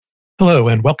Hello,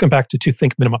 and welcome back to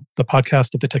Think Minimum, the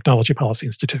podcast of the Technology Policy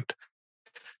Institute.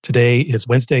 Today is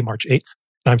Wednesday, March 8th,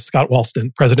 and I'm Scott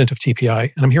Walston, president of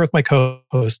TPI, and I'm here with my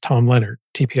co-host, Tom Leonard,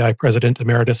 TPI president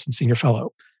emeritus and senior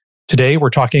fellow. Today, we're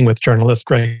talking with journalist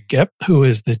Greg Gipp, who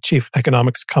is the chief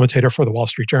economics commentator for the Wall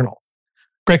Street Journal.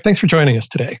 Greg, thanks for joining us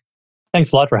today.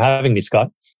 Thanks a lot for having me, Scott.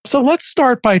 So let's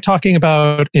start by talking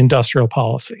about industrial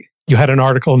policy. You had an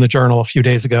article in the Journal a few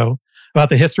days ago about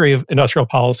the history of industrial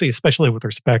policy, especially with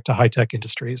respect to high-tech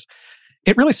industries.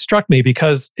 It really struck me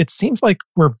because it seems like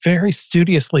we're very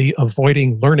studiously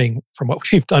avoiding learning from what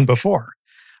we've done before.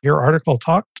 Your article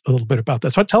talked a little bit about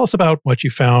this. So tell us about what you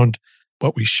found,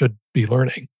 what we should be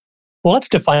learning. Well, let's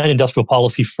define industrial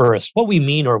policy first. What we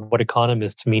mean, or what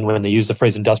economists mean when they use the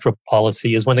phrase industrial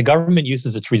policy, is when the government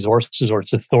uses its resources or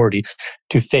its authority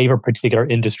to favor particular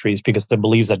industries because it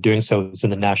believes that doing so is in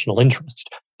the national interest.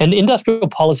 And industrial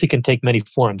policy can take many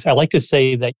forms. I like to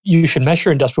say that you should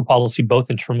measure industrial policy both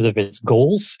in terms of its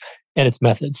goals and its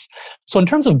methods. So in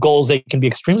terms of goals, they can be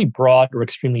extremely broad or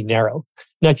extremely narrow.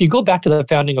 Now, if you go back to the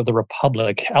founding of the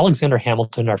Republic, Alexander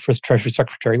Hamilton, our first Treasury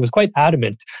Secretary, was quite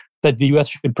adamant that the U.S.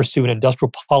 should pursue an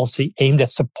industrial policy aimed at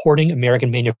supporting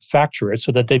American manufacturers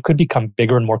so that they could become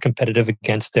bigger and more competitive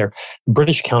against their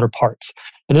British counterparts.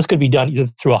 And this could be done either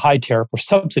through a high tariff or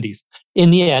subsidies.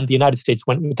 In the end, the United States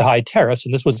went with the high tariffs,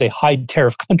 and this was a high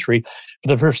tariff country for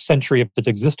the first century of its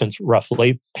existence,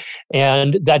 roughly.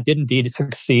 And that did indeed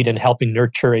succeed in helping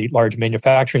nurture a large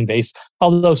manufacturing base,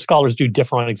 although scholars do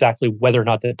differ on exactly whether or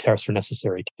not the tariffs are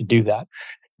necessary to do that.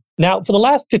 Now, for the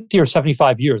last 50 or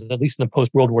 75 years, at least in the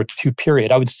post-World War II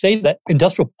period, I would say that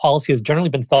industrial policy has generally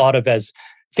been thought of as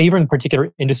favoring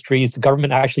particular industries, the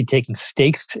government actually taking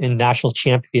stakes in national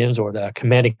champions or the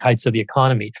commanding heights of the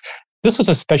economy. This was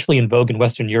especially in vogue in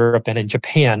Western Europe and in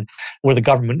Japan, where the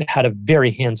government had a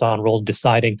very hands-on role in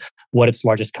deciding what its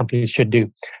largest companies should do.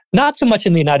 Not so much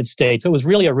in the United States. It was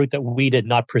really a route that we did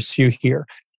not pursue here.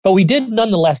 But we did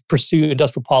nonetheless pursue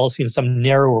industrial policy in some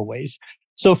narrower ways.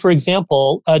 So, for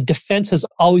example, defense has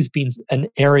always been an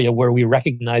area where we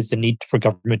recognized the need for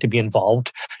government to be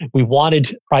involved. We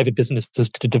wanted private businesses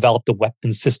to develop the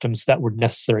weapons systems that were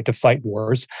necessary to fight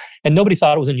wars. And nobody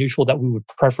thought it was unusual that we would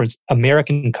preference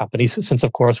American companies, since,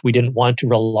 of course, we didn't want to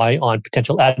rely on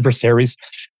potential adversaries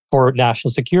for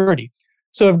national security.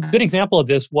 So a good example of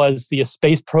this was the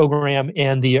space program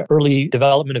and the early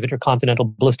development of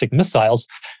intercontinental ballistic missiles,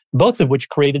 both of which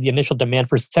created the initial demand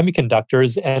for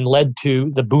semiconductors and led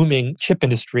to the booming chip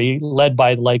industry, led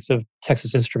by the likes of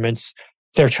Texas Instruments,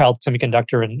 Fairchild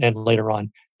Semiconductor, and later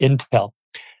on, Intel.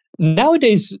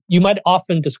 Nowadays, you might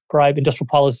often describe industrial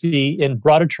policy in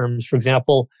broader terms. For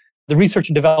example, the research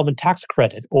and development tax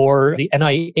credit or the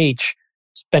NIH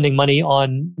spending money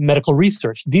on medical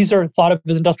research. These are thought of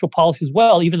as industrial policy as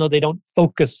well, even though they don't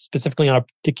focus specifically on a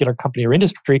particular company or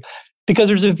industry, because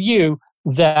there's a view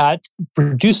that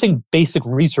producing basic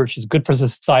research is good for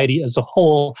society as a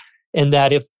whole, and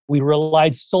that if we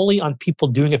relied solely on people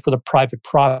doing it for the private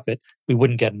profit, we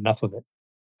wouldn't get enough of it.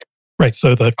 Right.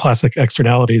 So the classic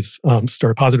externalities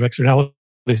story, positive externalities.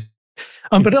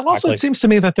 But it also seems to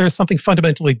me that there's something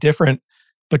fundamentally different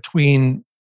between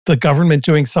the government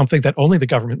doing something that only the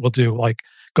government will do, like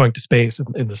going to space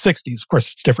in the 60s. Of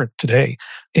course, it's different today,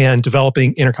 and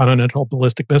developing intercontinental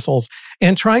ballistic missiles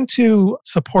and trying to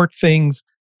support things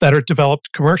that are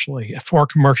developed commercially for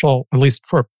commercial, at least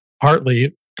for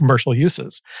partly commercial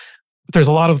uses. But there's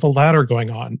a lot of the latter going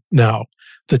on now.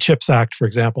 The CHIPS Act, for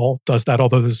example, does that,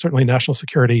 although there's certainly a national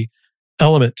security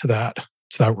element to that.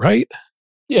 Is that right?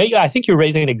 Yeah, I think you're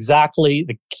raising exactly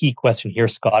the key question here,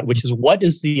 Scott, which is what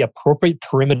is the appropriate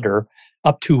perimeter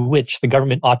up to which the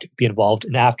government ought to be involved,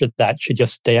 and after that should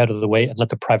just stay out of the way and let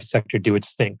the private sector do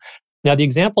its thing. Now, the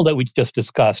example that we just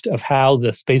discussed of how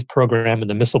the space program and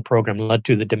the missile program led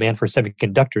to the demand for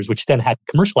semiconductors, which then had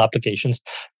commercial applications,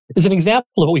 is an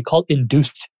example of what we call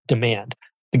induced demand.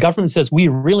 The government says, we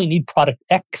really need product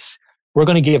X. We're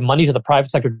going to give money to the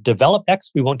private sector to develop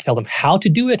X. We won't tell them how to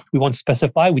do it. We won't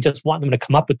specify. We just want them to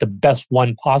come up with the best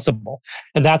one possible.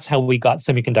 And that's how we got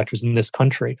semiconductors in this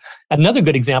country. Another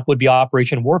good example would be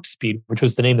Operation Warp Speed, which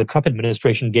was the name the Trump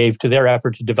administration gave to their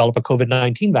effort to develop a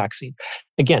COVID-19 vaccine.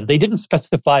 Again, they didn't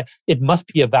specify it must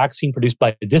be a vaccine produced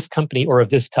by this company or of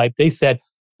this type. They said,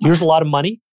 here's a lot of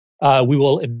money. We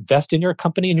will invest in your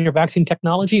company and your vaccine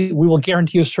technology. We will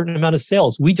guarantee you a certain amount of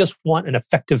sales. We just want an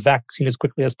effective vaccine as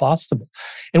quickly as possible.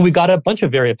 And we got a bunch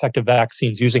of very effective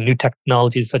vaccines using new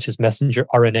technologies such as messenger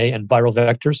RNA and viral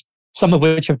vectors, some of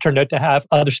which have turned out to have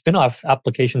other spin-off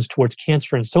applications towards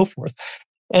cancer and so forth.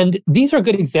 And these are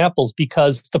good examples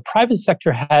because the private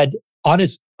sector had on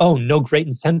its own no great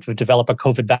incentive to develop a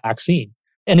COVID vaccine.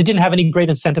 And it didn't have any great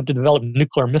incentive to develop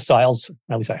nuclear missiles.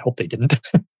 At least I hope they didn't.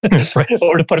 Right.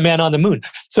 Or to put a man on the moon.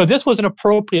 So this was an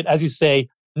appropriate, as you say,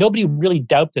 nobody really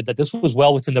doubted that this was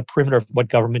well within the perimeter of what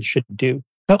government should do.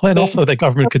 And also the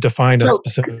government could define a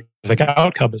specific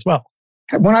outcome as well.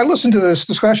 When I listen to this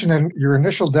discussion and your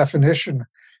initial definition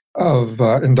of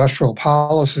industrial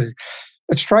policy,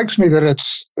 it strikes me that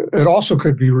it also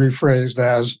could be rephrased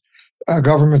as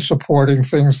government supporting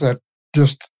things that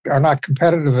just are not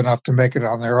competitive enough to make it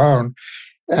on their own.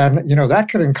 And, that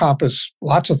could encompass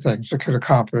lots of things. It could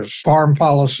encompass farm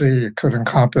policy. It could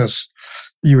encompass,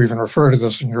 you even refer to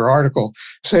this in your article,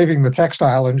 saving the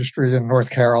textile industry in North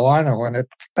Carolina when it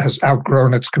has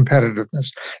outgrown its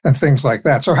competitiveness and things like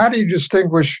that. So how do you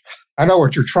distinguish, I know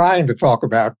what you're trying to talk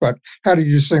about, but how do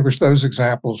you distinguish those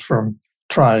examples from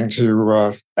trying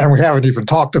to, and we haven't even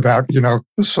talked about, the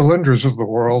Cylinders of the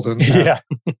world. And yeah.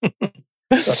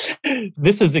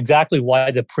 This is exactly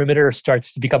why the perimeter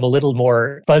starts to become a little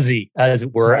more fuzzy, as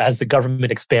it were, as the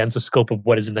government expands the scope of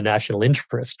what is in the national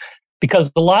interest. Because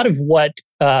a lot of what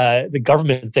the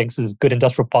government thinks is good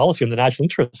industrial policy in the national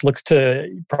interest looks to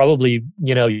probably,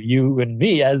 you and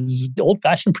me as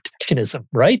old-fashioned protectionism,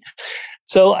 right?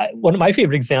 So one of my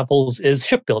favorite examples is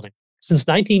shipbuilding. Since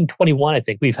 1921, I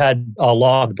think, we've had a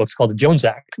law in the books called the Jones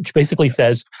Act, which basically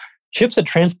says ships that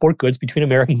transport goods between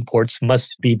American ports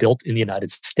must be built in the United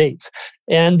States.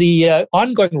 And the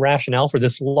ongoing rationale for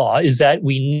this law is that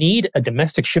we need a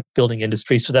domestic shipbuilding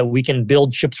industry so that we can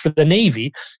build ships for the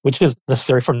Navy, which is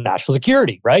necessary for national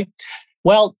security, right?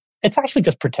 Well, it's actually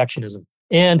just protectionism.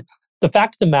 And the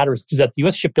fact of the matter is that the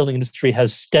U.S. shipbuilding industry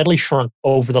has steadily shrunk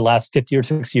over the last 50 or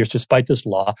 60 years despite this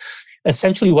law.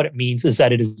 Essentially, what it means is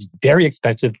that it is very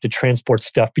expensive to transport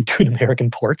stuff between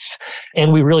American ports,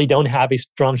 and we really don't have a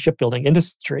strong shipbuilding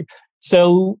industry.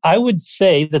 So I would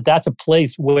say that that's a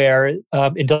place where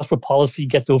industrial policy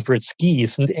gets over its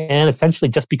skis and essentially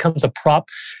just becomes a prop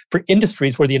for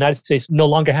industries where the United States no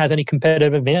longer has any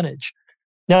competitive advantage.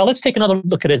 Now, let's take another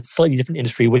look at a slightly different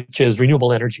industry, which is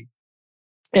renewable energy.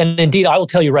 And indeed, I will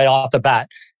tell you right off the bat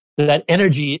that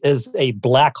energy is a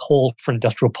black hole for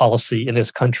industrial policy in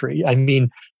this country. I mean,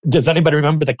 does anybody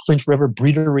remember the Clinch River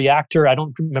breeder reactor? I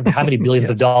don't remember how many billions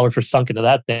of dollars were sunk into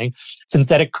that thing.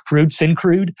 Synthetic crude,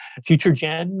 Syncrude, future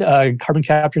gen, carbon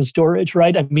capture and storage,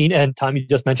 right? I mean, and Tom, you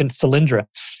just mentioned Cylindra.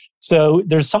 So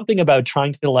there's something about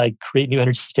trying to create new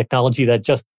energy technology that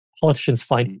just politicians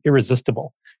find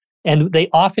irresistible. And they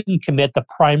often commit the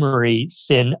primary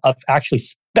sin of actually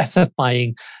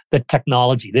specifying the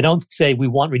technology. They don't say we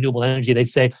want renewable energy. They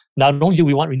say not only do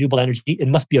we want renewable energy, it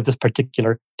must be of this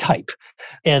particular type.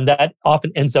 And that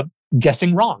often ends up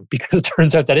guessing wrong because it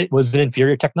turns out that it was an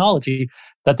inferior technology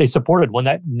that they supported, one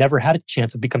that never had a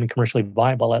chance of becoming commercially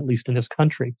viable, at least in this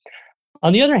country.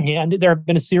 On the other hand, there have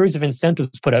been a series of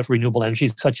incentives put out for renewable energy,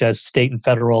 such as state and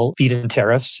federal feed-in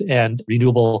tariffs and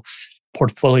renewable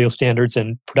portfolio standards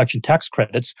and production tax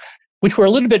credits, which were a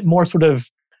little bit more sort of,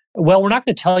 well, we're not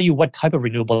going to tell you what type of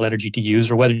renewable energy to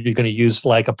use or whether you're going to use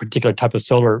a particular type of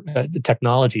solar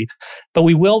technology, but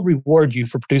we will reward you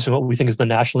for producing what we think is the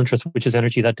national interest, which is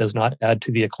energy that does not add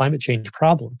to the climate change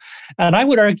problem. And I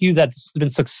would argue that this has been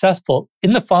successful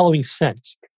in the following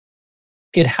sense.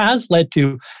 It has led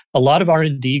to a lot of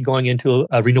R&D going into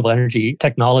renewable energy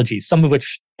technology, some of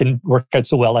which didn't work out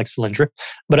so well like Cylindra.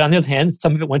 But on the other hand,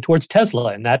 some of it went towards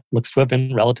Tesla, and that looks to have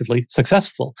been relatively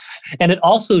successful. And it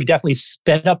also definitely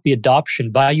sped up the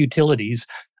adoption by utilities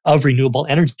of renewable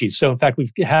energy. So in fact,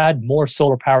 we've had more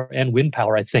solar power and wind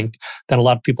power, I think, than a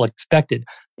lot of people expected.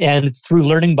 And through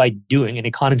learning by doing and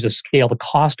economies of scale, the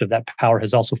cost of that power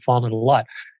has also fallen a lot.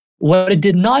 What it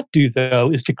did not do,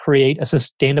 though, is to create a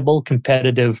sustainable,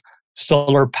 competitive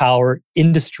solar power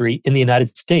industry in the United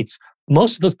States.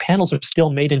 Most of those panels are still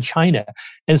made in China.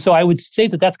 And so I would say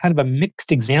that that's kind of a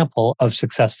mixed example of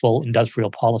successful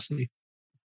industrial policy.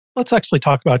 Let's actually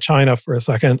talk about China for a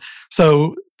second.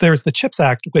 So there's the CHIPS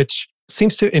Act, which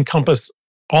seems to encompass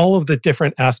all of the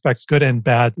different aspects, good and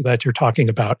bad, that you're talking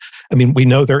about. I mean, we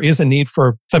know there is a need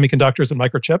for semiconductors and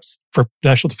microchips for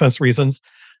national defense reasons,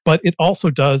 but it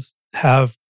also does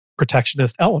have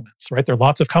protectionist elements, right? There are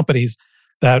lots of companies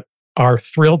that are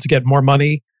thrilled to get more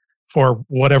money for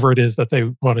whatever it is that they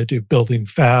want to do, building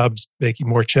fabs, making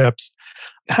more chips.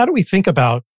 How do we think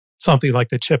about something like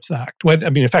the CHIPS Act?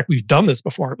 In fact, we've done this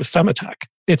before. It was Semitech.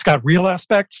 It's got real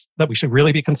aspects that we should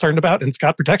really be concerned about, and it's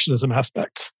got protectionism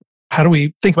aspects. How do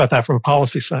we think about that from a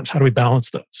policy sense? How do we balance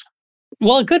those?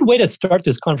 Well, a good way to start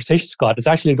this conversation, Scott, is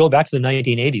actually to go back to the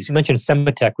 1980s. You mentioned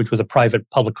Semitech, which was a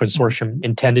private-public consortium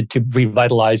intended to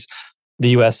revitalize the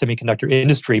U.S. semiconductor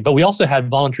industry. But we also had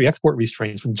voluntary export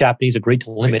restraints when the Japanese agreed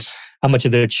to limit how much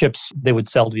of their chips they would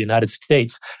sell to the United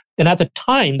States. And at the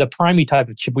time, the primary type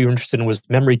of chip we were interested in was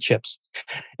memory chips.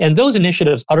 And those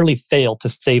initiatives utterly failed to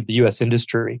save the U.S.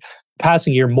 industry.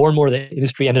 Passing year, more and more of the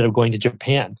industry ended up going to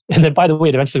Japan. And then, by the way,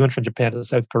 it eventually went from Japan to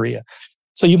South Korea.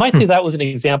 So you might say that was an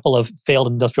example of failed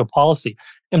industrial policy.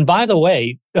 And by the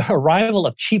way, the arrival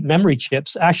of cheap memory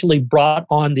chips actually brought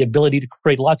on the ability to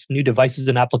create lots of new devices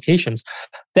and applications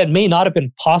that may not have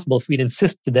been possible if we'd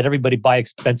insisted that everybody buy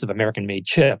expensive American-made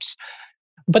chips.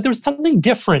 But there was something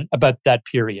different about that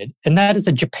period, and that is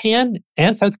that Japan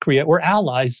and South Korea were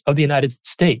allies of the United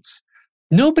States.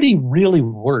 Nobody really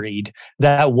worried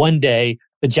that one day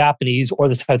the Japanese or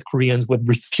the South Koreans would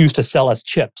refuse to sell us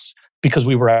chips because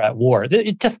we were at war.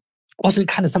 It just wasn't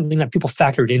kind of something that people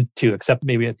factored into, except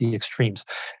maybe at the extremes.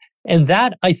 And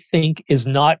that, I think, is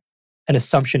not an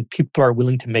assumption people are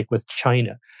willing to make with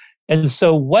China. And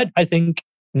so what I think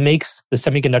makes the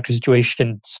semiconductor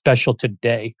situation special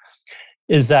today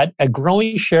is that a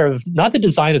growing share of, not the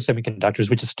design of semiconductors,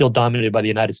 which is still dominated by the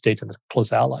United States and its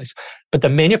close allies, but the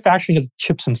manufacturing of the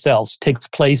chips themselves takes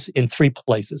place in three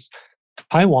places: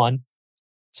 Taiwan,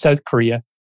 South Korea,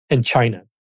 and China.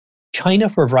 China,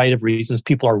 for a variety of reasons,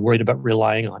 people are worried about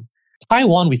relying on.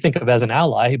 Taiwan, we think of as an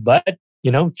ally, but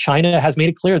China has made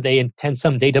it clear they intend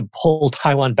someday to pull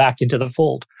Taiwan back into the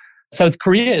fold. South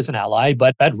Korea is an ally,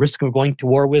 but at risk of going to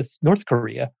war with North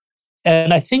Korea.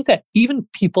 And I think that even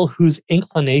people whose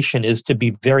inclination is to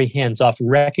be very hands-off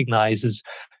recognizes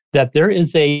that there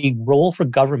is a role for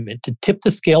government to tip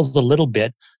the scales a little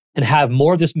bit and have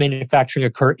more of this manufacturing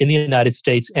occur in the United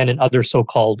States and in other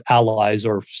so-called allies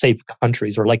or safe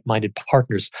countries or like-minded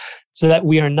partners, so that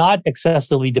we are not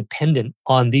excessively dependent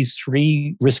on these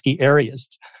three risky areas.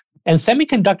 And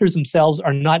semiconductors themselves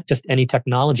are not just any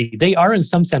technology. They are, in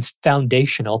some sense,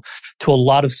 foundational to a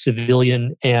lot of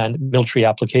civilian and military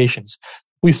applications.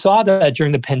 We saw that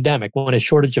during the pandemic when a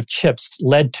shortage of chips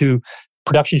led to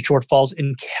production shortfalls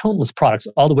in countless products,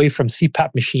 all the way from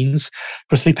CPAP machines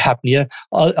for sleep apnea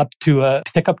up to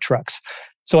pickup trucks.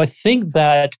 So I think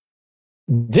that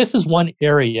this is one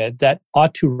area that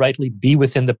ought to rightly be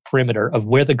within the perimeter of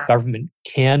where the government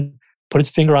can put its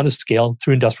finger on the scale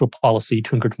through industrial policy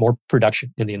to encourage more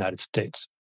production in the United States.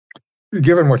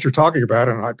 Given what you're talking about,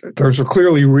 and there's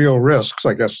clearly real risks,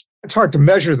 I guess it's hard to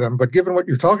measure them, but given what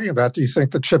you're talking about, do you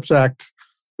think the CHIPS Act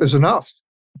is enough?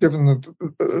 Given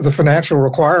the financial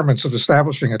requirements of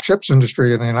establishing a chips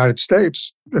industry in the United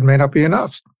States, it may not be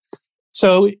enough.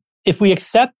 So if we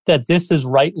accept that this is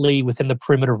rightly within the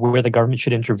perimeter of where the government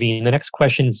should intervene, the next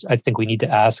questions I think we need to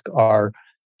ask are,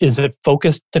 is it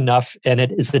focused enough, and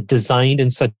is it designed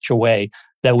in such a way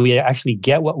that we actually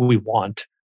get what we want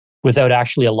without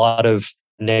actually a lot of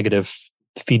negative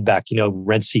feedback,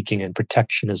 rent-seeking and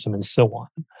protectionism and so on?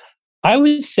 I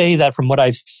would say that from what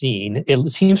I've seen, it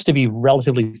seems to be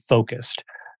relatively focused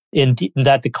in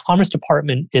that the Commerce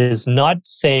Department is not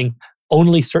saying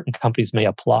only certain companies may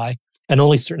apply and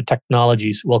only certain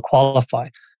technologies will qualify.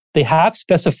 They have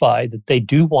specified that they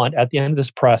do want, at the end of this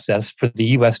process, for the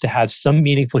U.S. to have some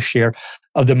meaningful share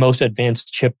of the most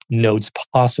advanced chip nodes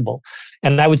possible.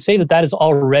 And I would say that that is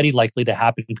already likely to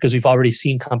happen because we've already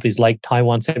seen companies like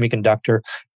Taiwan Semiconductor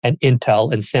and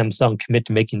Intel and Samsung commit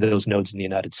to making those nodes in the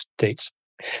United States.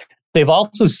 They've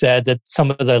also said that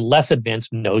some of the less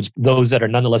advanced nodes, those that are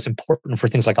nonetheless important for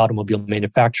things like automobile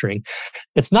manufacturing,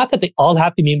 it's not that they all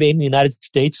have to be made in the United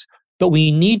States, but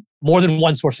we need more than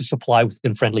one source of supply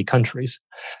within friendly countries.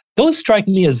 Those strike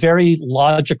me as very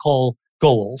logical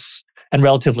goals and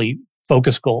relatively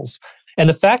focused goals. And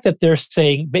the fact that they're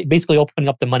saying, basically opening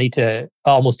up the money to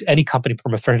almost any company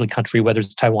from a friendly country, whether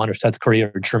it's Taiwan or South Korea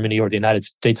or Germany or the United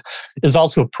States, is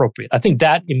also appropriate. I think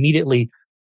that immediately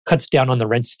cuts down on the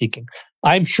rent seeking.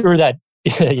 I'm sure that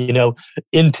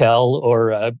Intel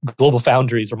or Global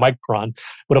Foundries or Micron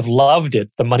would have loved it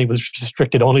if the money was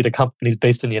restricted only to companies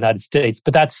based in the United States,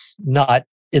 but that's not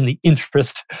in the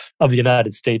interest of the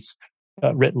United States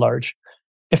writ large.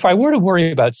 If I were to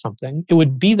worry about something, it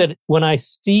would be that when I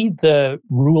see the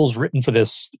rules written for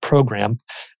this program,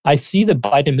 I see the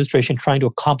Biden administration trying to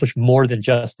accomplish more than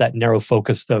just that narrow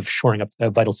focus of shoring up the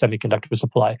vital semiconductor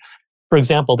supply. For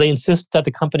example, they insist that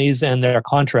the companies and their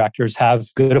contractors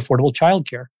have good, affordable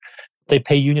childcare. They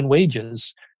pay union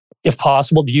wages, if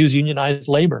possible, to use unionized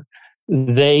labor.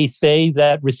 They say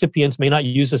that recipients may not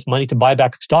use this money to buy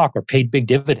back stock or pay big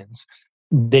dividends.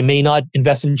 They may not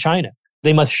invest in China.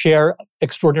 They must share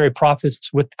extraordinary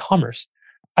profits with commerce.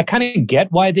 I kind of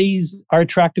get why these are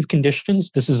attractive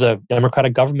conditions. This is a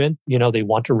democratic government. They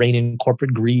want to rein in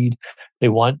corporate greed. They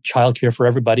want childcare for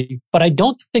everybody. But I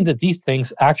don't think that these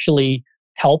things actually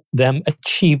help them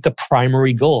achieve the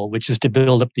primary goal, which is to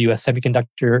build up the US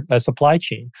semiconductor supply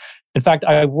chain. In fact,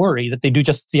 I worry that they do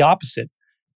just the opposite,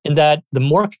 in that the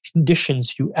more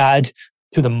conditions you add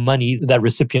to the money that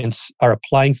recipients are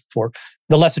applying for,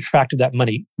 the less attractive that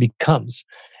money becomes.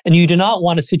 And you do not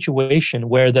want a situation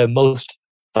where the most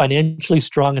financially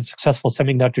strong and successful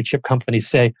semiconductor chip companies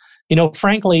say,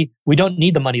 frankly, we don't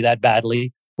need the money that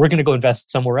badly. We're going to go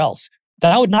invest somewhere else.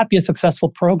 That would not be a successful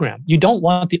program. You don't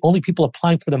want the only people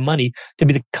applying for the money to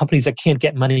be the companies that can't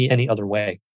get money any other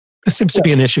way. This seems to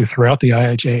be an issue throughout the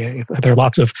IIJA. There are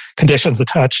lots of conditions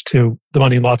attached to the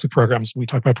money in lots of programs. We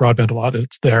talk about broadband a lot.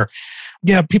 It's there.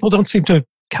 Yeah, people don't seem to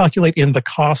calculate in the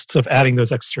costs of adding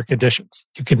those extra conditions.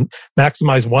 You can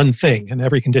maximize one thing, and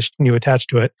every condition you attach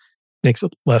to it makes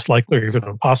it less likely or even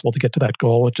impossible to get to that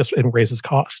goal. It raises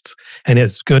costs. And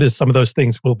as good as some of those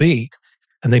things will be,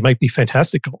 and they might be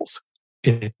fantastic goals,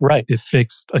 it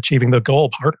makes achieving the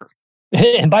goal harder.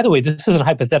 And by the way, this isn't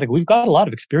hypothetical. We've got a lot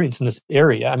of experience in this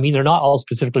area. I mean, they're not all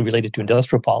specifically related to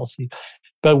industrial policy.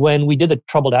 But when we did the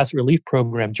Troubled Asset Relief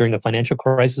Program during the financial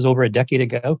crisis over a decade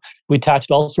ago, we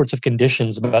attached all sorts of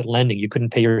conditions about lending. You couldn't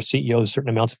pay your CEO certain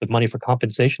amounts of money for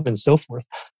compensation and so forth.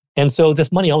 And so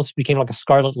this money almost became like a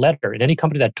scarlet letter. And any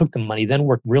company that took the money then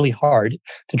worked really hard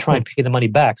to try and pay the money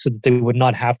back so that they would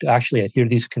not have to actually adhere to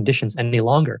these conditions any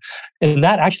longer. And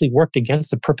that actually worked against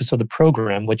the purpose of the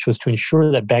program, which was to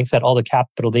ensure that banks had all the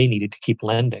capital they needed to keep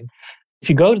lending. If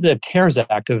you go to the CARES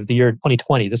Act of the year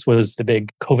 2020, this was the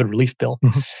big COVID relief bill.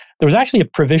 Mm-hmm. There was actually a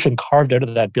provision carved out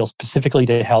of that bill specifically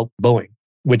to help Boeing,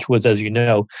 which was, as you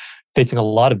know, facing a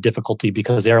lot of difficulty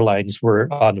because airlines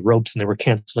were on the ropes and they were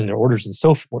canceling their orders and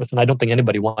so forth. And I don't think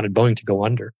anybody wanted Boeing to go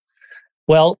under.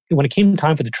 Well, when it came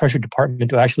time for the Treasury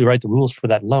Department to actually write the rules for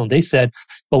that loan, they said,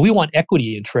 well, we want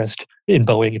equity interest in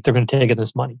Boeing if they're going to take in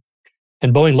this money.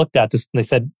 And Boeing looked at this and they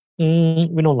said,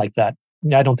 we don't like that.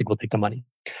 I don't think we'll take the money.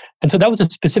 And so that was a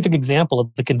specific example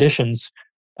of the conditions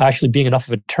actually being enough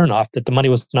of a turnoff that the money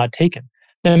was not taken.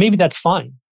 Now, maybe that's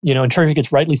fine. And Treasury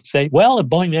gets rightly say, well, if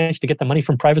Boeing managed to get the money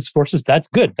from private sources, that's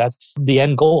good. That's the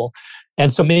end goal.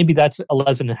 And so maybe that's a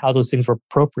lesson in how those things were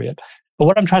appropriate. But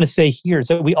what I'm trying to say here is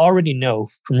that we already know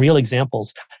from real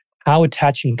examples how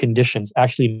attaching conditions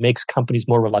actually makes companies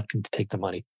more reluctant to take the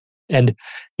money. And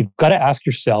you've got to ask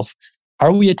yourself,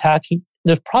 are we attaching?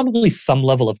 There's probably some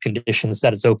level of conditions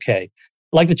that is okay.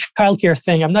 Like the childcare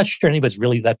thing, I'm not sure anybody's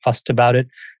really that fussed about it.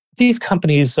 These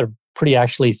companies are pretty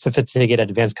actually sophisticated,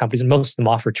 advanced companies, and most of them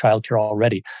offer childcare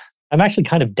already. I'm actually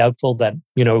kind of doubtful that,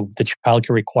 the childcare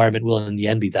requirement will in the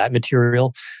end be that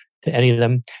material to any of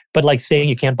them. But like saying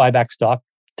you can't buy back stock,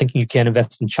 thinking you can't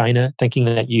invest in China, thinking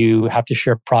that you have to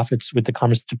share profits with the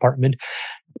Commerce Department,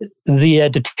 the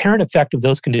deterrent effect of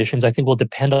those conditions, I think, will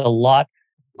depend a lot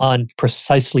on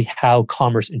precisely how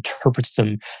commerce interprets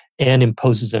them and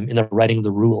imposes them in the writing of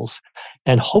the rules.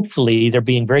 And hopefully they're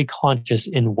being very conscious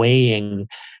in weighing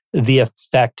the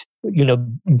effect,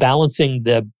 balancing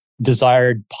the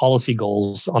desired policy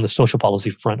goals on the social policy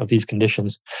front of these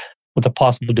conditions with the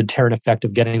possible deterrent effect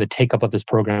of getting the take-up of this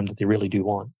program that they really do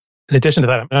want. In addition to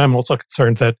that, I'm also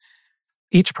concerned that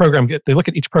they look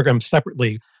at each program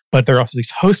separately, but there are also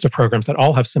these host of programs that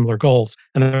all have similar goals,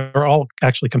 and they're all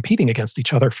actually competing against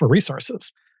each other for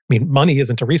resources. I mean, money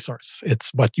isn't a resource.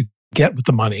 It's what you get with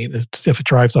the money. If it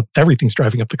drives up, everything's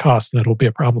driving up the cost, then it'll be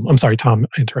a problem. I'm sorry, Tom,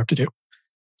 I interrupted you.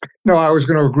 No, I was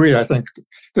going to agree. I think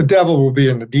the devil will be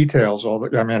in the details.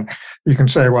 You can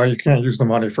say, well, you can't use the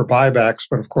money for buybacks,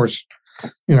 but of course,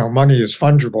 money is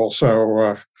fungible.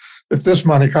 So if this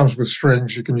money comes with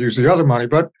strings, you can use the other money.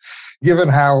 But given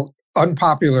how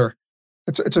unpopular,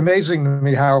 it's amazing to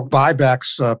me how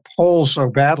buybacks poll so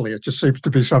badly. It just seems to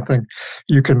be something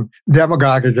you can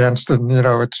demagogue against, and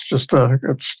it's just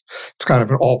it's kind of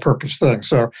an all-purpose thing.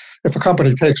 So if a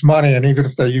company takes money, and even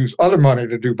if they use other money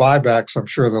to do buybacks, I'm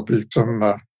sure there'll be some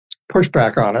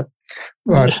pushback on it.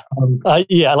 But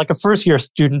like a first-year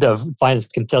student of finance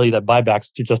can tell you that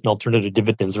buybacks are just an alternative to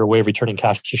dividends or a way of returning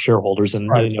cash to shareholders, and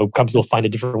companies will find a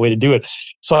different way to do it.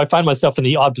 So I find myself in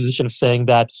the opposition of saying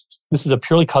that this is a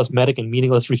purely cosmetic and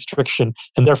meaningless restriction,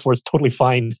 and therefore it's totally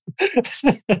fine.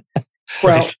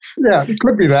 Well, yeah, it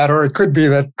could be that, or it could be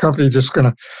that company just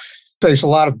going to face a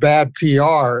lot of bad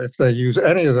PR if they use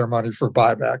any of their money for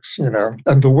buybacks,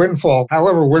 And the windfall,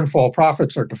 however windfall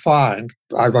profits are defined,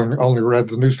 I've only read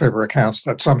the newspaper accounts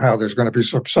that somehow there's going to be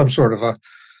some sort of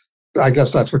I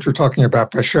guess that's what you're talking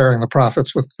about by sharing the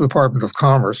profits with the Department of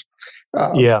Commerce.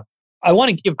 Yeah. I want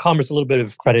to give Commerce a little bit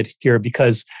of credit here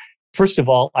because, first of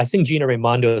all, I think Gina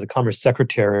Raimondo, the Commerce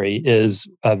Secretary, is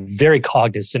very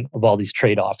cognizant of all these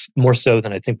trade-offs, more so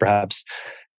than I think perhaps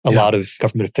a lot of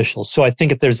government officials. So I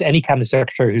think if there's any cabinet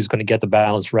secretary who's going to get the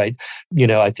balance right,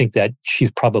 I think that she's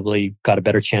probably got a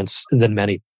better chance than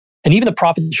many. And even the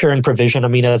profit sharing provision, I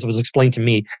mean, as it was explained to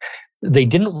me, they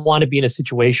didn't want to be in a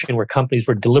situation where companies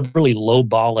were deliberately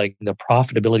lowballing the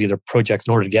profitability of their projects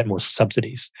in order to get more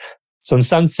subsidies. So in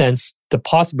some sense, the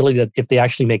possibility that if they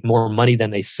actually make more money than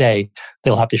they say,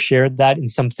 they'll have to share that. In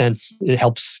some sense, it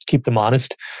helps keep them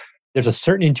honest. There's a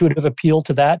certain intuitive appeal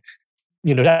to that.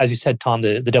 As you said, Tom,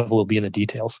 the devil will be in the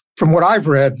details. From what I've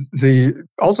read, the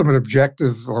ultimate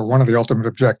objective, or one of the ultimate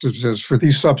objectives, is for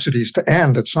these subsidies to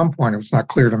end at some point. It's not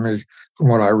clear to me from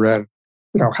what I read,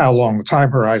 how long the time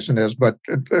horizon is, but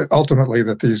ultimately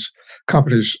that these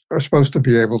companies are supposed to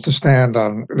be able to stand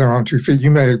on their own 2 feet. You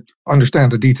may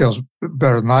understand the details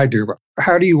better than I do, but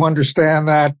how do you understand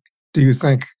that? Do you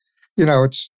think,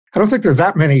 I don't think there are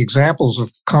that many examples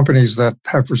of companies that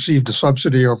have received a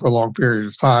subsidy over a long period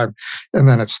of time and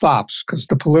then it stops, because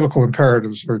the political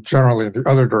imperatives are generally in the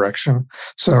other direction.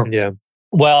 So, yeah.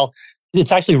 Well,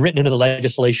 it's actually written into the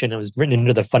legislation. It was written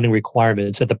into the funding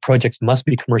requirements that the projects must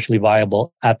be commercially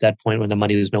viable at that point when the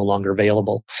money is no longer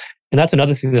available. And that's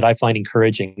another thing that I find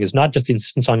encouraging, is not just the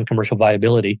insistence on commercial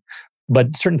viability,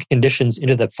 but certain conditions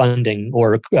into the funding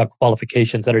or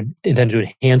qualifications that are intended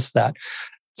to enhance that.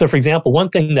 So, for example, one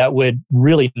thing that would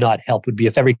really not help would be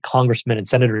if every congressman and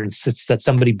senator insists that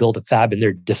somebody build a fab in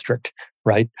their district,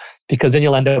 right? Because then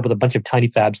you'll end up with a bunch of tiny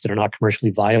fabs that are not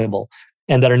commercially viable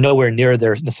and that are nowhere near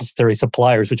their necessary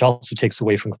suppliers, which also takes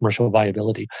away from commercial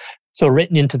viability. So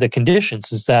written into the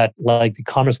conditions is that, like, the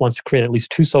Commerce wants to create at least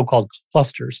 2 so-called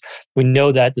clusters. We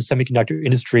know that the semiconductor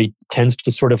industry tends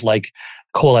to sort of like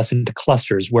coalesce into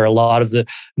clusters where a lot of the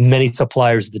many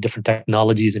suppliers of the different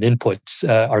technologies and inputs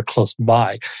are close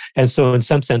by. And so in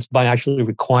some sense, by actually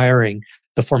requiring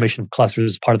the formation of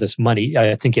clusters as part of this money,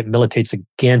 I think it militates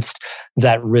against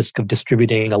that risk of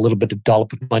distributing a little bit of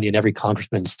dollop of money in every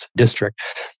congressman's district.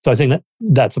 So I think that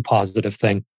that's a positive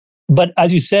thing. But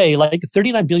as you say, like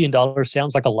 $39 billion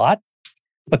sounds like a lot,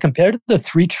 but compared to the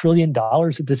 $3 trillion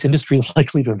that this industry is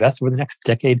likely to invest over the next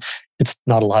decade, it's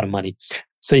not a lot of money.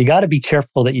 So you got to be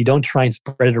careful that you don't try and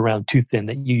spread it around too thin,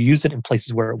 that you use it in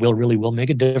places where it really will make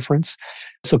a difference.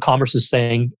 So Commerce is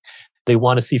saying they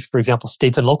want to see, for example,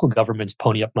 states and local governments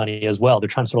pony up money as well. They're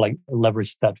trying to sort of like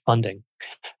leverage that funding.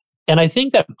 And I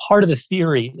think that part of the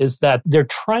theory is that they're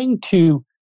trying to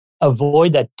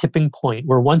avoid that tipping point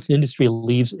where once an industry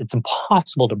leaves, it's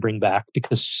impossible to bring back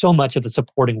because so much of the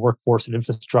supporting workforce and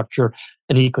infrastructure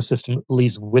and ecosystem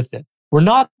leaves with it. We're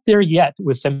not there yet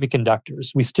with semiconductors.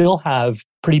 We still have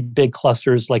pretty big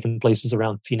clusters like in places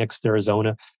around Phoenix,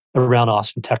 Arizona, around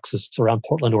Austin, Texas, around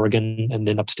Portland, Oregon, and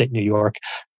in upstate New York.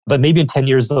 But maybe in 10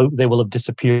 years, they will have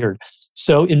disappeared.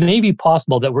 So it may be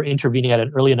possible that we're intervening at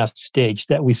an early enough stage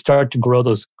that we start to grow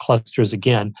those clusters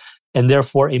again. And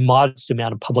therefore, a modest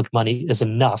amount of public money is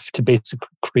enough to basically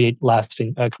create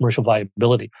lasting commercial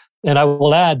viability. And I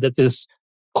will add that this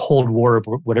Cold War,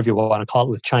 or whatever you want to call it,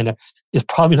 with China is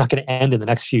probably not going to end in the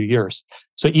next few years.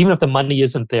 So even if the money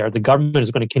isn't there, the government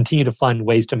is going to continue to find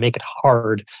ways to make it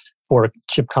hard for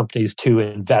chip companies to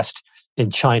invest in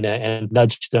China and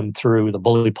nudge them through the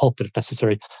bully pulpit, if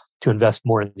necessary, to invest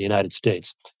more in the United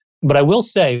States. But I will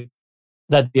say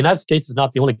that the United States is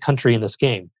not the only country in this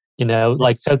game.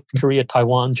 Like South Korea,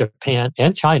 Taiwan, Japan,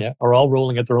 and China are all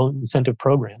rolling at their own incentive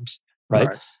programs, right?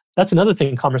 That's another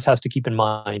thing Commerce has to keep in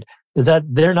mind, is that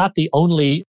they're not the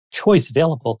only choice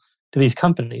available to these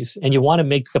companies. And you want to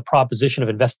make the proposition of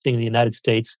investing in the United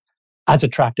States as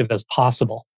attractive as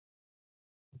possible.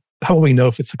 How will we know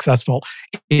if it's successful?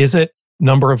 Is it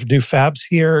number of new fabs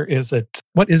here?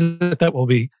 What is it that we'll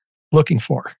be looking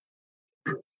for?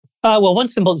 Well, one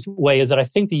simple way is that I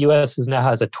think the U.S. now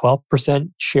has a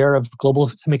 12% share of global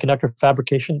semiconductor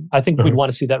fabrication. I think we'd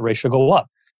want to see that ratio go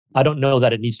up. I don't know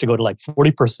that it needs to go to like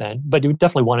 40%, but you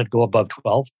definitely want it to go above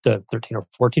 12 to 13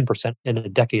 or 14% in a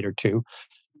decade or two.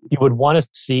 You would want to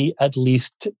see at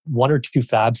least 1 or 2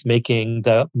 fabs making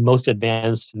the most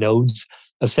advanced nodes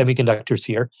of semiconductors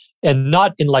here, and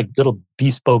not in like little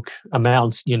bespoke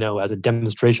amounts, as a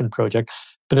demonstration project,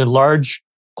 but in large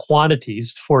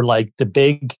quantities for like the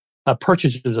big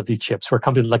purchases of these chips for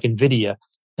companies like NVIDIA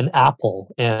and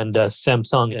Apple and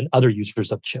Samsung and other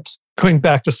users of chips. Going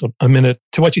back just a minute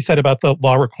to what you said about the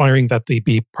law requiring that they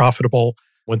be profitable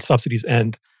when subsidies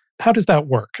end, how does that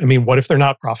work? I mean, what if they're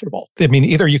not profitable? I mean,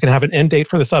 either you can have an end date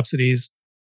for the subsidies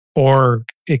or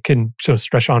it can just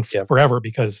stretch on forever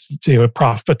because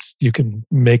profits, you can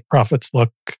make profits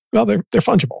look, well, they're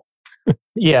fungible.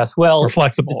 Yes, well, or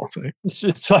flexible.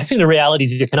 So I think the reality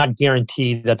is you cannot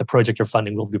guarantee that the project you're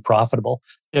funding will be profitable.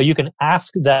 You can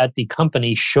ask that the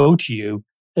company show to you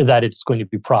that it's going to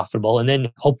be profitable. And then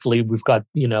hopefully we've got,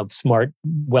 smart,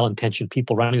 well-intentioned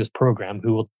people running this program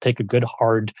who will take a good,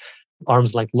 hard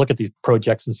arm's length look at these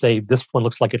projects and say, this one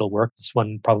looks like it'll work, this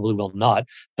one probably will not.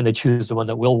 And they choose the one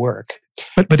that will work.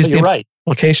 But is you're the right.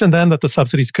 implication then that the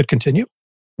subsidies could continue?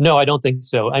 No, I don't think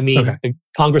so. I mean,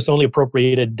 Congress only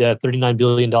appropriated $39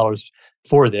 billion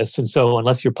for this. And so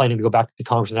unless you're planning to go back to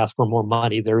Congress and ask for more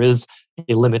money, there is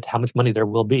a limit to how much money there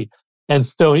will be. And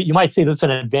so you might say that's an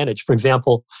advantage. For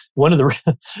example, I'm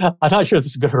not sure if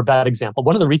this is a good or a bad example.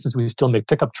 One of the reasons we still make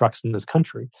pickup trucks in this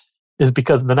country is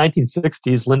because in the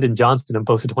 1960s, Lyndon Johnson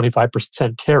imposed a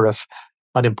 25% tariff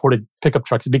on imported pickup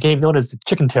trucks. It became known as the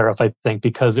chicken tariff, I think,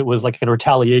 because it was like in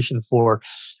retaliation for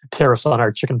tariffs on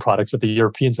our chicken products that the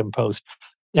Europeans imposed.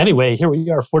 Anyway, here we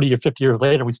are 40 or 50 years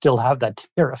later, we still have that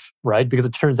tariff, right? Because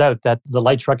it turns out that the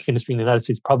light truck industry in the United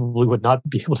States probably would not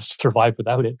be able to survive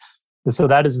without it. And so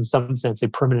that is in some sense a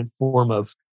permanent form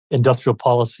of industrial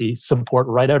policy support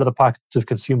right out of the pockets of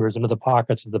consumers into the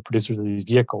pockets of the producers of these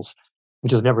vehicles,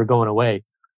 which is never going away.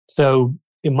 So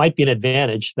it might be an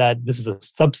advantage that this is a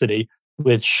subsidy,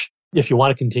 which if you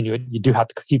want to continue it, you do have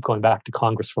to keep going back to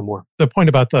Congress for more. The point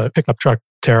about the pickup truck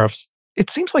tariffs, it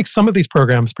seems like some of these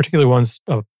programs, particularly ones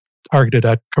targeted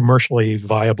at commercially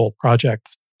viable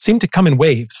projects, seem to come in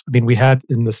waves. I mean, we had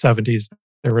in the 70s,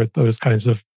 there were those kinds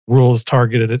of rules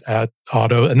targeted at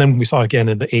auto. And then we saw again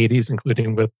in the 80s,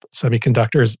 including with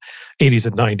semiconductors, 80s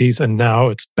and 90s, and now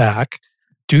it's back.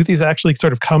 Do these actually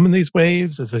sort of come in these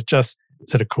waves? Is it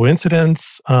a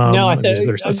coincidence? No, I think is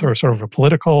there sort of a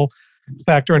political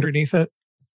factor underneath it?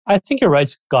 I think you're right,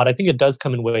 Scott. I think it does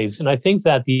come in waves. And I think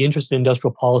that the interest in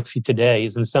industrial policy today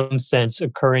is in some sense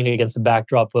occurring against the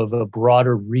backdrop of a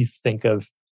broader rethink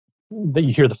of, that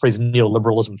you hear the phrase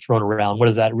neoliberalism thrown around. What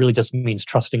does that? It really just means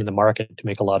trusting in the market to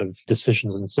make a lot of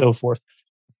decisions and so forth.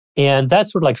 And that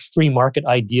sort of like free market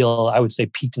ideal, I would say,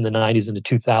 peaked in the 90s and the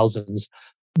 2000s.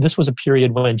 This was a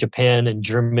period when Japan and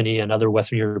Germany and other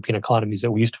Western European economies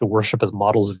that we used to worship as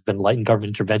models of enlightened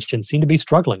government intervention seemed to be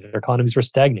struggling. Their economies were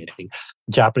stagnating.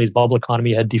 The Japanese bubble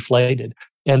economy had deflated.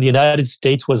 And the United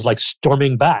States was like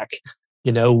storming back.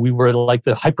 We were like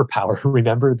the hyperpower.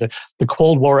 Remember, the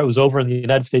Cold War, it was over and the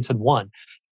United States had won.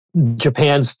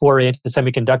 Japan's foray into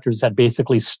semiconductors had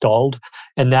basically stalled.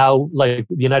 And now, like,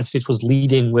 the United States was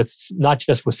leading with not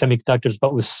just with semiconductors,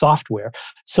 but with software.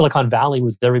 Silicon Valley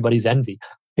was everybody's envy.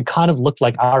 It kind of looked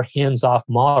like our hands-off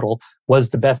model was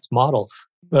the best model.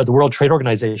 The World Trade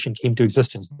Organization came to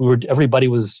existence. Everybody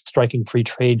was striking free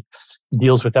trade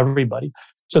deals with everybody.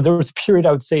 So there was a period,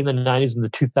 I would say, in the 90s and the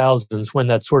 2000s when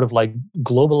that sort of like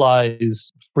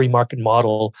globalized free market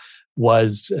model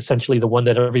was essentially the one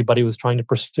that everybody was trying to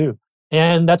pursue.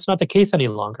 And that's not the case any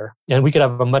longer. And we could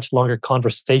have a much longer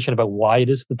conversation about why it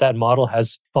is that that model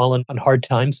has fallen on hard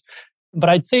times. But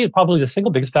I'd say probably the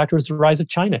single biggest factor is the rise of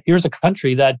China. Here's a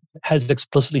country that has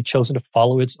explicitly chosen to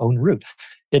follow its own route.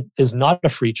 It is not a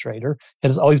free trader. It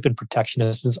has always been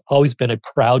protectionist. It has always been a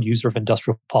proud user of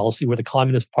industrial policy where the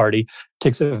Communist Party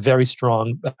takes a very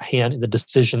strong hand in the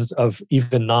decisions of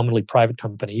even nominally private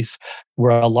companies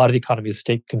where a lot of the economy is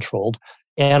state-controlled.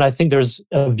 And I think there's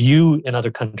a view in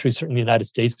other countries, certainly the United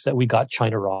States, that we got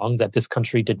China wrong, that this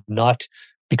country did not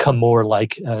become more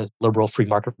like a liberal free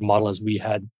market model as we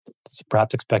had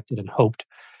perhaps expected and hoped.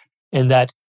 And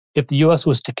that if the US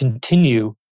was to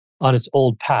continue on its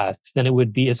old path, then it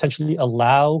would be essentially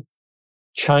allow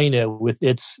China with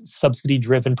its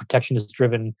subsidy-driven,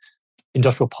 protectionist-driven,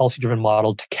 industrial policy-driven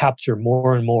model to capture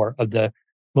more and more of the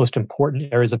most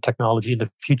important areas of technology in the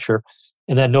future,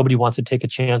 and that nobody wants to take a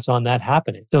chance on that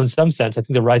happening. So in some sense, I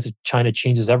think the rise of China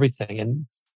changes everything. And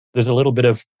there's a little bit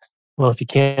of, well, if you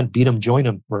can't beat them, join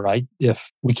them, right?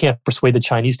 If we can't persuade the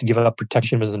Chinese to give up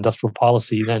protection as industrial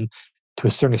policy, then to a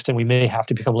certain extent, we may have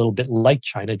to become a little bit like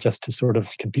China just to sort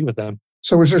of compete with them.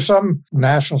 So is there some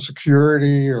national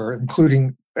security or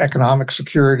including economic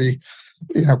security,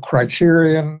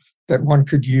 criterion that one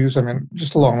could use? I mean,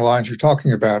 just along the lines you're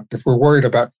talking about, if we're worried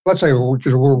about, let's say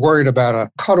we're worried about a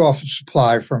cutoff of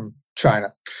supply from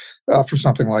China for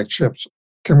something like chips,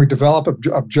 can we develop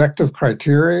objective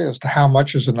criteria as to how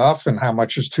much is enough and how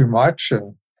much is too much?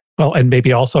 And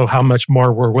maybe also how much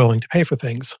more we're willing to pay for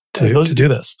things to do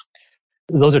this.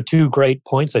 Those are two great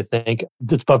points, I think.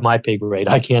 It's above my pay grade.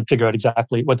 I can't figure out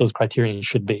exactly what those criteria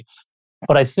should be.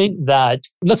 But I think that,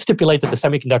 let's stipulate that the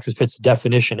semiconductors fits the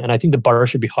definition, and I think the bar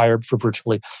should be higher for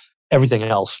virtually everything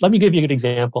else. Let me give you a good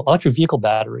example. Electric vehicle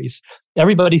batteries.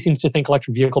 Everybody seems to think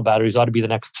electric vehicle batteries ought to be the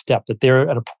next step, that they're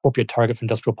an appropriate target for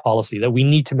industrial policy, that we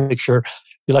need to make sure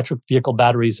the electric vehicle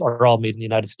batteries are all made in the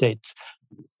United States.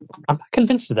 I'm not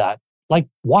convinced of that. Like,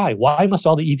 why? Why must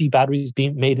all the EV batteries be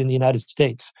made in the United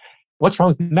States? What's wrong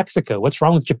with Mexico? What's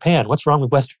wrong with Japan? What's wrong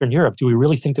with Western Europe? Do we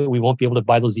really think that we won't be able to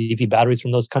buy those EV batteries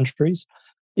from those countries?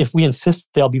 If we insist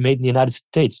they'll be made in the United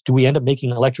States, do we end up making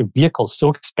electric vehicles so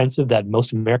expensive that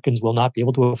most Americans will not be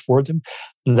able to afford them?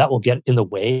 And that will get in the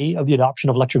way of the adoption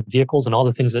of electric vehicles and all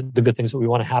the good things that we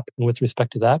want to happen with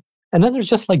respect to that. And then there's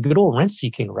just like good old rent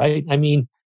seeking, right? I mean,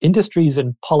 industries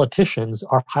and politicians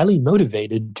are highly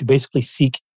motivated to basically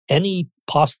seek any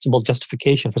possible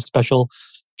justification for special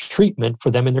treatment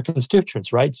for them and their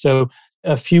constituents, right? So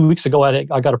a few weeks ago, I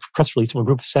got a press release from a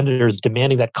group of senators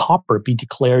demanding that copper be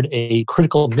declared a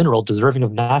critical mineral deserving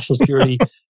of national security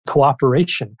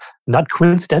cooperation. Not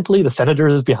coincidentally, the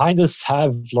senators behind this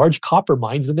have large copper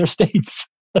mines in their states.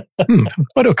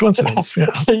 What a coincidence. Yeah.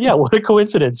 Yeah, what a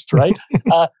coincidence, right?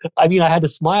 I mean, I had to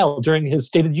smile during his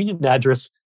State of the Union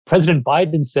address. President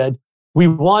Biden said, we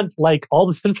want like all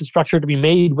this infrastructure to be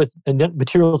made with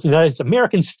materials in the United States,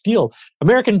 American steel,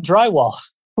 American drywall.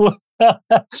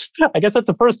 I guess that's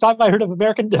the first time I heard of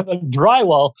American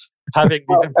drywall having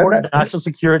these important national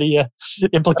security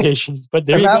implications. But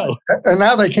there you go. And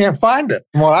now they can't find it.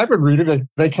 Well, I've been reading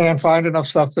they can't find enough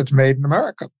stuff that's made in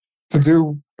America to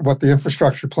do what the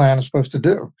infrastructure plan is supposed to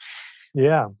do.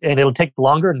 Yeah, and it'll take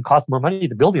longer and cost more money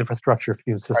to build the infrastructure if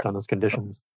you insist on those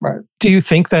conditions. Right. Do you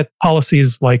think that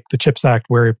policies like the CHIPS Act,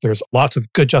 where there's lots of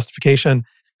good justification,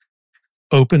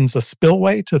 opens a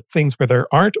spillway to things where there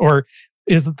aren't? Or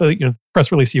is the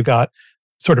press release you got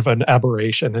sort of an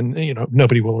aberration and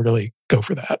nobody will really go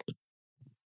for that?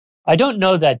 I don't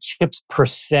know that CHIPS per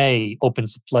se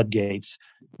opens the floodgates.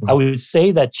 I would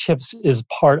say that CHIPS is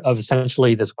part of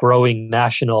essentially this growing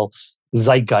national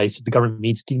zeitgeist that the government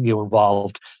needs to be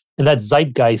involved. And that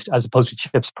zeitgeist, as opposed to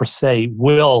CHIPS per se,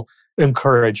 will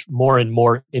encourage more and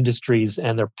more industries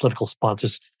and their political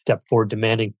sponsors to step forward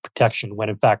demanding protection when,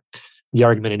 in fact, the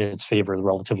argument in its favor is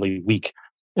relatively weak.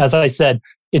 As I said,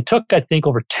 it took, I think,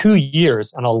 over 2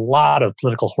 years and a lot of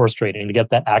political horse trading to get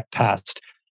that act passed.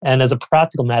 And as a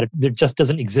practical matter, there just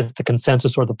doesn't exist the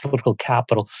consensus or the political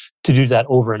capital to do that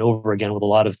over and over again with a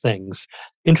lot of things.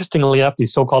 Interestingly enough, the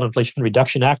so-called Inflation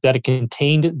Reduction Act, that it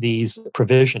contained these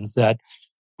provisions that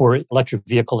for electric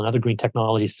vehicle and other green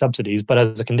technology subsidies, but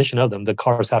as a condition of them, the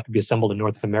cars have to be assembled in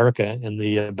North America and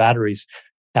the batteries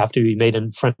have to be made in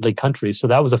friendly countries. So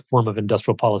that was a form of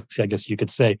industrial policy, I guess you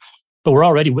could say. But we're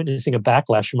already witnessing a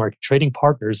backlash from our trading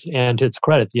partners. And to its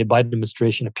credit, the Biden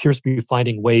administration appears to be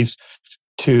finding ways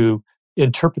to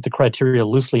interpret the criteria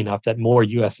loosely enough that more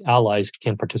U.S. allies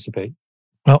can participate.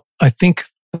 Well, I think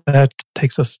that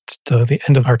takes us to the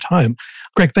end of our time.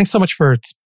 Greg, thanks so much for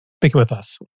speaking with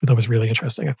us. That was really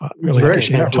interesting, I thought. Really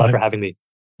appreciate it. Thanks a lot for having me.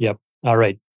 Yep. All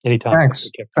right. Anytime.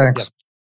 Thanks. Thanks. Yep.